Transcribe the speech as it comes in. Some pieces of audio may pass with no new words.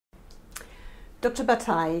Dr.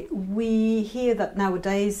 Bataille, we hear that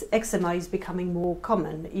nowadays eczema is becoming more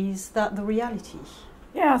common. Is that the reality?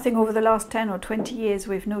 Yeah, I think over the last 10 or 20 years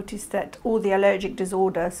we've noticed that all the allergic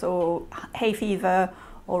disorders, so hay fever,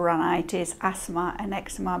 or rhinitis, asthma and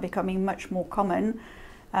eczema are becoming much more common.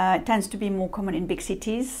 It tends to be more common in big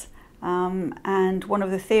cities. And one of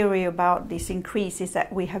the theory about this increase is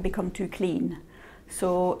that we have become too clean.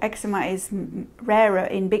 So eczema is rarer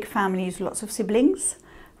in big families, lots of siblings,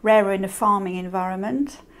 rarer in a farming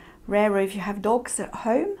environment, rarer if you have dogs at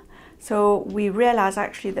home. So we realize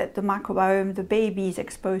actually that the microbiome the baby is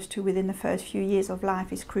exposed to within the first few years of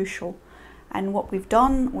life is crucial. And what we've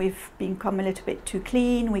done, we've become a little bit too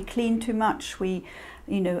clean, we clean too much, we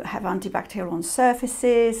have antibacterial on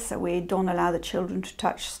surfaces, so we don't allow the children to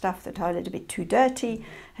touch stuff that are a little bit too dirty.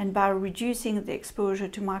 And by reducing the exposure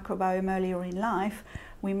to microbiome earlier in life,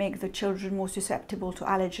 we make the children more susceptible to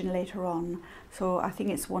allergen later on. So I think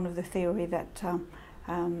it's one of the theory that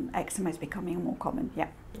eczema is becoming more common, yeah.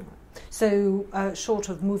 So short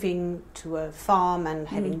of moving to a farm and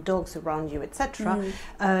having dogs around you, etc.,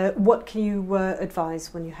 what can you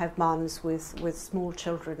advise when you have mums with small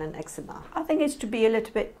children and eczema? I think it's to be a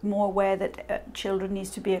little bit more aware that children need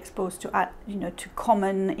to be exposed to to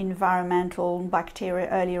common environmental bacteria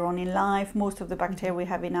earlier on in life. Most of the bacteria we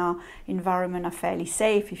have in our environment are fairly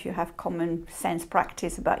safe if you have common sense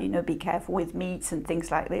practice about be careful with meats and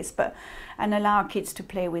things like this, and allow kids to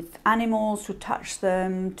play with animals, to touch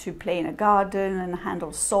them, to play in a garden and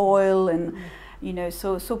handle soil, and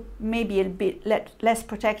so maybe a bit less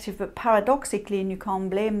protective. But paradoxically, and you can't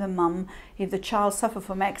blame the mum, if the child suffers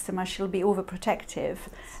from eczema, she'll be overprotective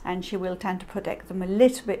and she will tend to protect them a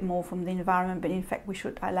little bit more from the environment, but in fact we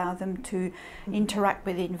should allow them to interact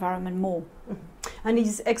with the environment more. And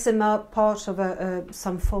is eczema part of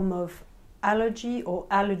some form of allergy or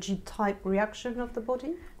allergy type reaction of the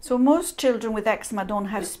body? So most children with eczema don't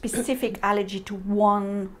have specific allergy to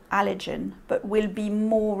one allergen, but will be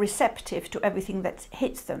more receptive to everything that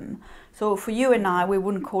hits them. So for you and I, we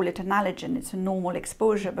wouldn't call it an allergen, it's a normal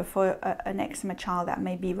exposure, but for an eczema child that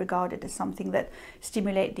may be regarded as something that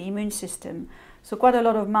stimulates the immune system. So quite a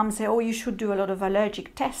lot of mums say, oh, you should do a lot of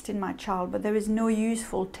allergic tests in my child, but there is no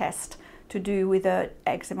useful test to do with a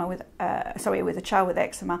child with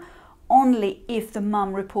eczema, only if the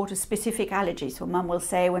mum reports a specific allergy. So mum will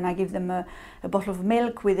say, when I give them a bottle of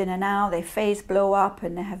milk, within an hour their face blow up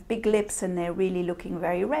and they have big lips and they're really looking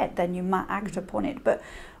very red, then you might act upon it. But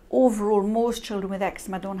overall, most children with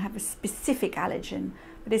eczema don't have a specific allergen,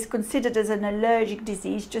 but it's considered as an allergic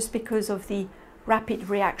disease just because of the rapid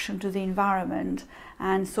reaction to the environment.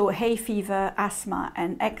 And so hay fever, asthma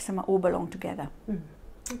and eczema all belong together.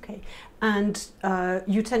 Okay, and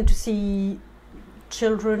you tend to see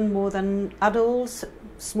children more than adults,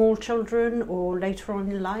 small children, or later on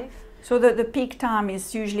in life? So the peak time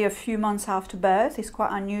is usually a few months after birth. It's quite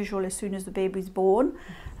unusual as soon as the baby is born.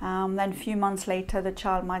 Then a few months later the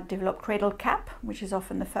child might develop cradle cap, which is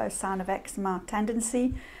often the first sign of eczema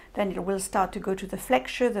tendency. Then it will start to go to the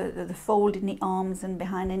flexure, the fold in the arms and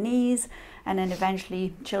behind the knees, and then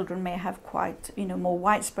eventually children may have quite more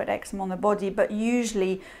widespread eczema on the body, but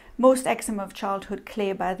usually most eczema of childhood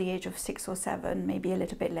clear by the age of 6 or 7, maybe a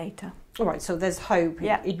little bit later. All right, so there's hope.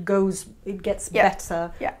 Yeah. It gets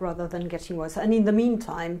better rather than getting worse. And in the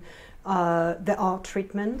meantime, there are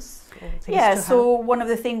treatments. So one of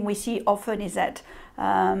the things we see often is that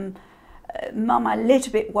mum are a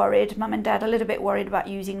little bit worried, mum and dad are a little bit worried about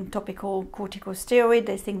using topical corticosteroid.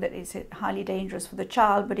 They think that it's highly dangerous for the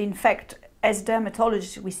child, but in fact, as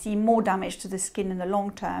dermatologists, we see more damage to the skin in the long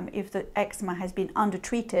term if the eczema has been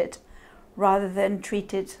undertreated rather than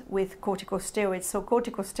treated with corticosteroids. So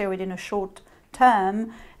corticosteroid in a short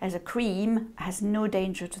term as a cream has no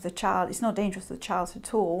danger to the child. It's not dangerous to the child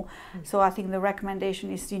at all. So I think the recommendation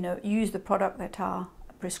is, use the product that are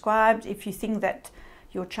prescribed. If you think that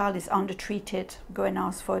your child is undertreated, go and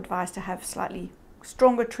ask for advice to have slightly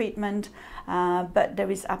stronger treatment, but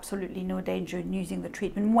there is absolutely no danger in using the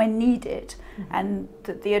treatment when needed. And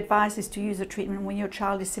the advice is to use the treatment when your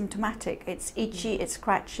child is symptomatic. It's itchy, it's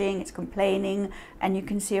scratching, it's complaining, and you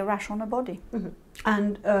can see a rash on the body.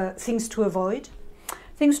 And things to avoid?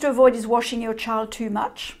 Things to avoid is washing your child too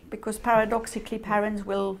much, because paradoxically parents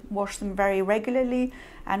will wash them very regularly,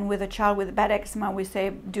 and with a child with bad eczema we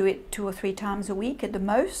say do it 2 or 3 times a week at the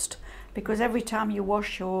most, because every time you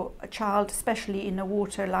wash your child, especially in a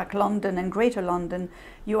water like London and Greater London,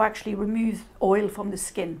 you actually remove oil from the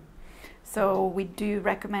skin. So we do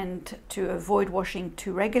recommend to avoid washing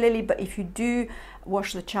too regularly, but if you do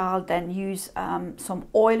wash the child, then use some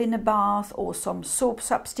oil in the bath or some soap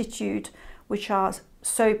substitute, which are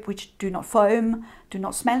soap which do not foam, do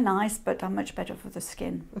not smell nice, but are much better for the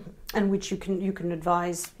skin. And which you can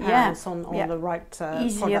advise parents on the right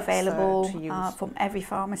easily available to use. from every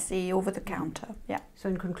pharmacy over the counter. Yeah. So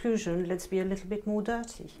in conclusion, let's be a little bit more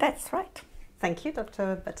dirty. That's right. Thank you,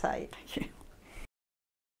 Dr. Bataille. Thank you.